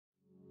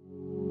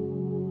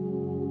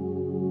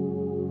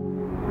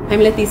I'm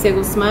Leticia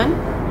Guzman.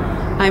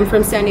 I'm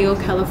from San Diego,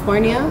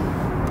 California.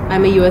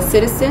 I'm a U.S.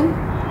 citizen,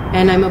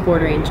 and I'm a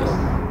border angel.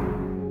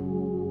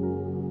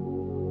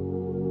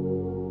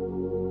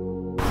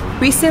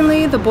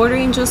 Recently, the Border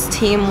Angels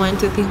team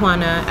went to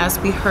Tijuana as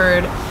we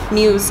heard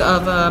news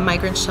of a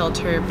migrant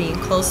shelter being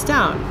closed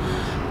down.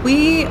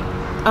 We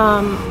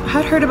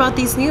had heard about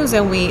these news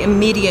and we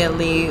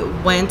immediately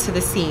went to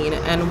the scene,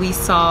 and we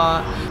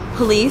saw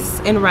police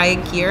in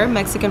riot gear,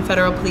 Mexican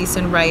federal police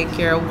in riot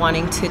gear,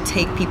 wanting to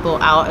take people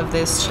out of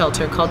this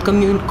shelter called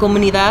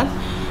Comunidad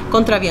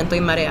Contra Viento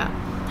y Marea.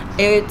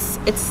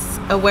 It's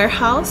a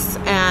warehouse,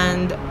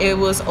 and it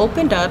was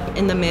opened up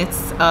in the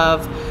midst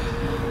of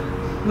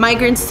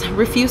migrants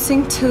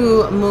refusing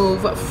to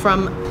move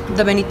from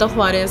the Benito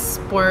Juarez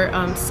Sport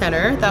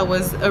Center. That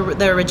was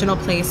the original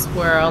place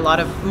where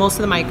most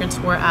of the migrants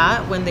were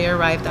at when they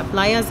arrived at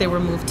Playas. They were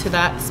moved to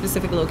that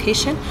specific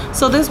location.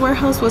 So this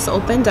warehouse was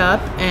opened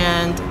up,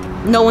 and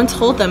no one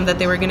told them that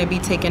they were going to be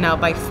taken out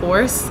by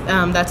force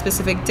that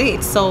specific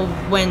date. So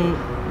when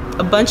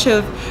a bunch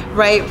of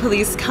riot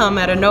police come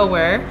out of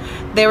nowhere,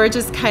 they were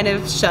just kind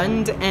of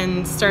shunned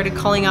and started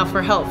calling out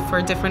for help for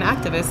different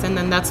activists. And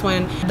then that's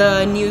when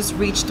the news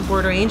reached the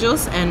Border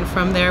Angels, and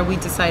from there we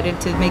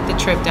decided to make the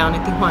trip down to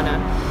Tijuana.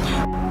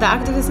 The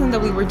activism that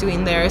we were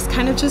doing there is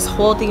kind of just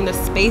holding the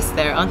space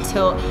there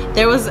until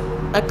there was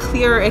a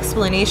clear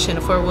explanation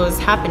for what was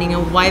happening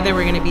and why they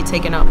were going to be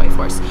taken out by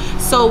force.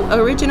 So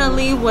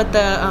originally what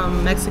the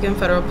Mexican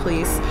federal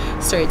police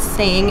started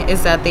saying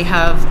is that they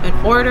have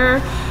an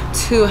order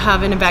to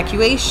have an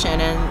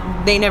evacuation,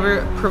 and they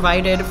never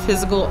provided a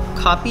physical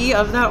copy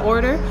of that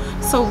order.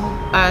 So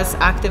as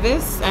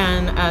activists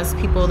and as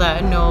people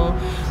that know,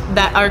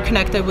 that are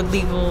connected with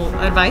legal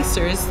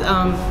advisors,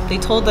 they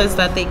told us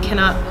that they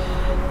cannot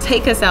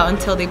take us out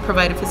until they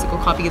provide a physical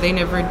copy. They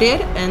never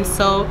did, and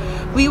so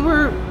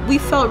we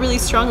felt really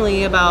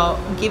strongly about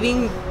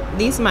giving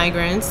these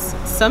migrants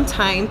some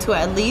time to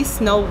at least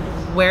know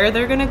where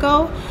they're gonna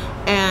go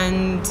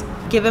and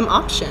give them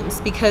options,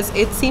 because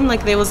it seemed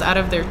like they was out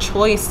of their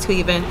choice to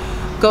even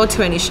go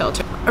to any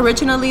shelter.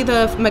 Originally,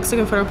 the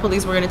Mexican federal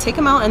police were going to take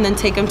them out and then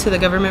take them to the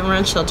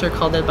government-run shelter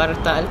called El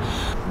Bartal.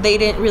 They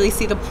didn't really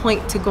see the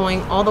point to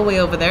going all the way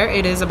over there.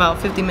 It is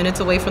about 50 minutes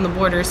away from the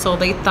border, so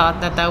they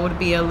thought that that would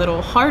be a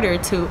little harder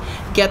to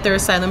get their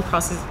asylum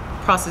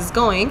process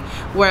going,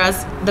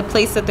 whereas the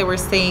place that they were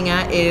staying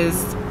at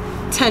is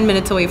 10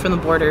 minutes away from the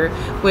border,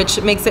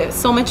 which makes it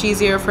so much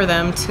easier for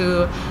them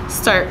to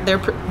start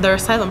their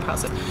asylum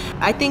process.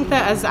 I think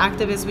that as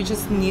activists, we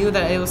just knew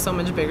that it was so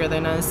much bigger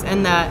than us,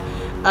 and that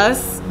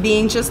us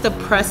being just a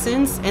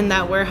presence in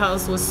that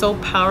warehouse was so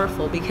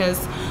powerful,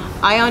 because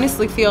I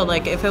honestly feel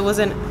like if it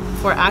wasn't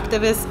for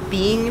activists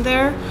being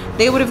there,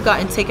 they would have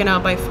gotten taken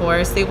out by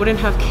force. They wouldn't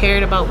have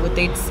cared about what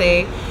they'd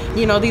say.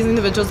 You know, these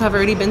individuals have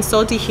already been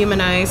so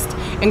dehumanized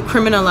and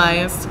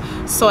criminalized.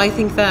 So I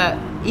think that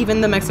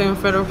even the Mexican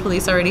federal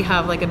police already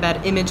have like a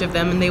bad image of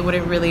them, and they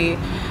wouldn't really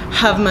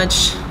have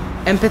much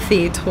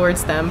empathy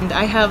towards them. And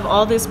I have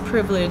all this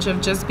privilege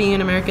of just being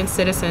an American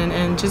citizen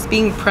and just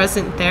being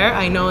present there.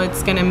 I know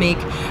it's gonna make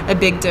a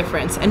big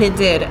difference, and it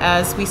did.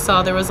 As we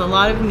saw, there was a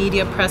lot of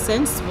media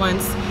presence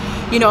once,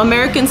 you know,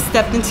 Americans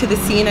stepped into the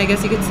scene, I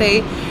guess you could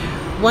say.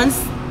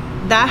 Once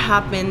that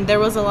happened, there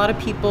was a lot of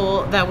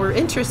people that were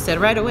interested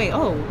right away.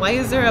 Oh, why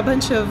is there a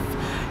bunch of,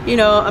 you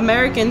know,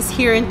 Americans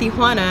here in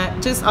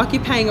Tijuana just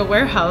occupying a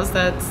warehouse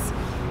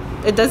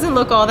it doesn't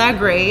look all that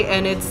great,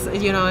 and it's,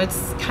 you know,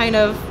 it's kind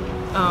of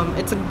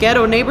it's a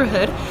ghetto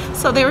neighborhood.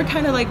 So they were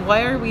kind of like,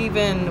 why are we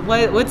even,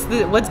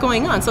 what's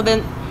going on? So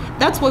then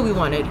that's what we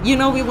wanted. You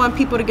know, we want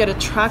people to get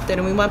attracted,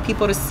 and we want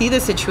people to see the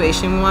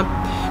situation. We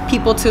want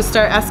people to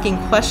start asking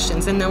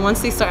questions, and then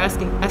once they start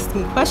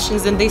asking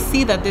questions, and they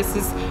see that this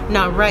is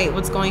not right,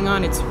 what's going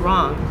on, it's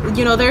wrong.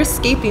 You know, they're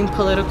escaping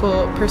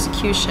political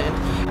persecution.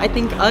 I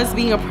think us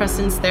being a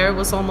presence there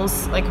was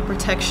almost like a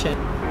protection.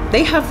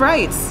 They have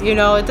rights, you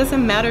know, it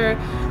doesn't matter.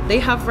 They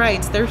have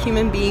rights. They're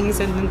human beings,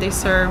 and they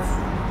serve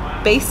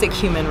basic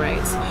human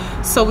rights.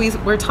 So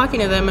we're talking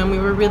to them, and we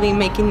were really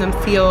making them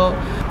feel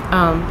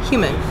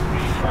human.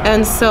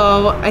 And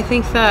so I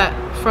think that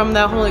from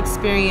that whole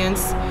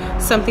experience,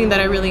 something that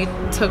I really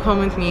took home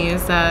with me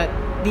is that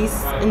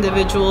these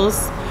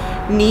individuals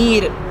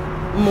need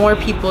more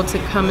people to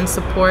come and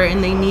support,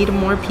 and they need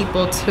more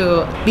people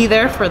to be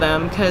there for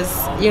them,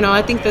 because, you know,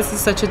 I think this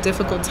is such a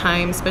difficult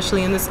time,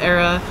 especially in this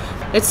era.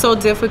 It's so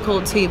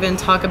difficult to even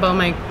talk about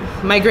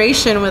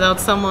migration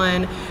without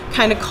someone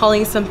kind of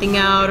calling something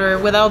out, or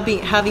without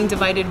having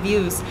divided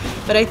views.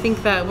 But I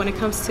think that when it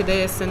comes to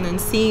this, and then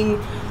seeing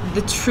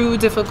the true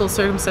difficult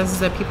circumstances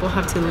that people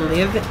have to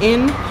live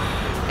in,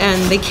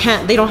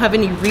 and they don't have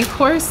any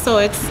recourse, so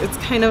it's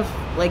kind of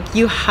like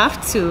you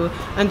have to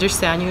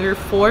understand, you're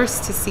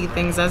forced to see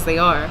things as they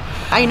are.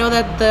 I know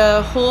that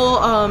the whole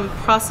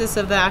process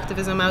of the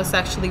activism was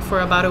actually for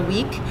about a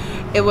week.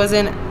 It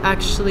wasn't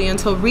actually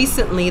until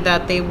recently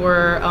that they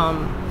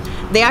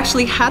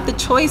actually had the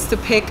choice to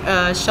pick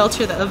a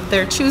shelter of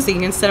their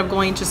choosing instead of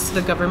going just to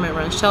the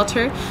government-run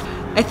shelter.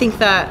 I think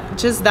that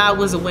just that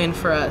was a win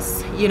for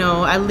us. You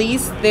know, at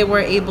least they were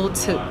able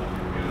to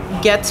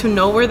get to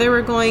know where they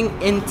were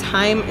going in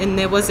time, and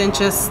it wasn't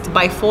just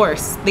by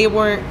force. They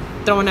weren't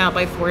thrown out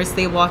by force.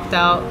 They walked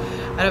out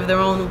of their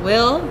own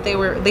will.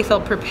 They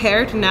felt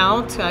prepared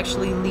now to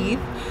actually leave,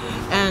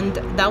 and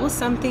that was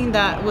something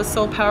that was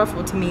so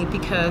powerful to me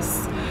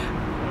because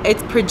it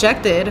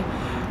projected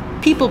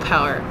people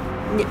power.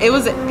 It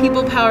was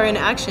people power in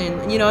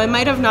action. You know, it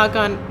might have not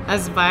gone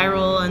as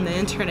viral on the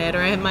internet,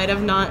 or it might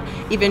have not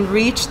even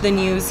reached the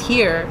news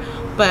here,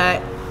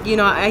 but you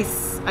know, I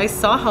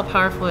saw how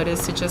powerful it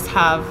is to just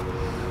have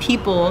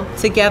people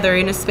together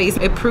in a space.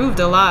 It proved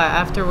a lot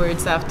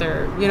afterwards,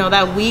 after, you know,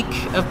 that week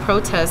of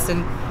protests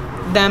and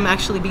them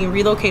actually being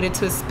relocated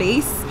to a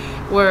space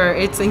where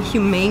it's in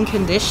humane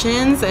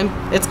conditions and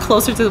it's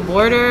closer to the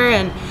border,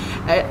 and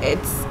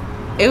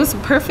it was a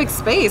perfect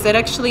space. It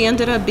actually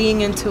ended up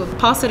being into a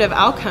positive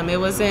outcome. It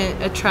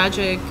wasn't a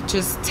tragic,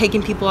 just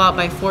taking people out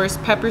by force,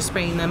 pepper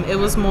spraying them. It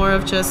was more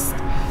of just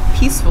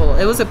peaceful.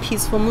 It was a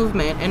peaceful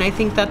movement, and I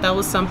think that that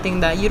was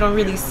something that you don't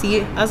really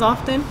see as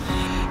often.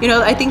 You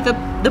know, I think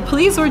the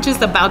police were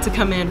just about to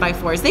come in by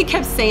force. They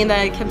kept saying that,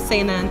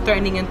 and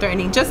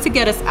threatening just to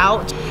get us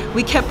out.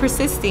 We kept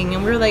persisting,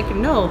 and we were like,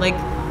 no, like,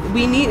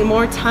 we need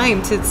more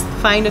time to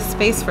find a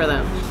space for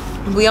them.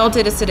 We all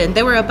did a sit-in.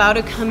 They were about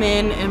to come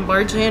in and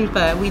barge in,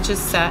 but we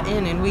just sat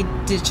in, and we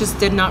just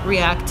did not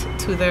react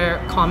to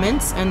their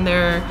comments and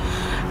their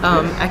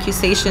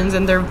accusations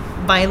and their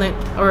violent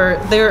or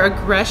their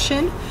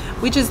aggression.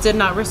 We just did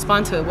not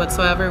respond to it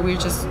whatsoever. We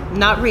were just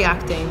not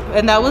reacting.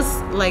 And that was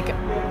like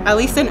at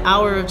least an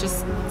hour of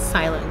just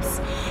silence.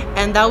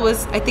 And that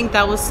was, I think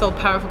that was so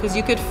powerful because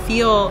you could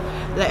feel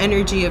the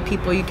energy of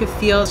people. You could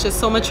feel just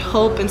so much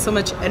hope and so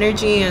much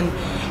energy, and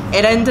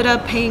it ended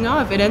up paying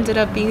off. It ended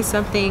up being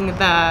something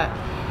that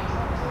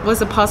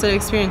was a positive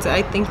experience.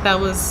 I think that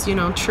was, you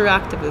know, true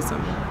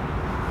activism.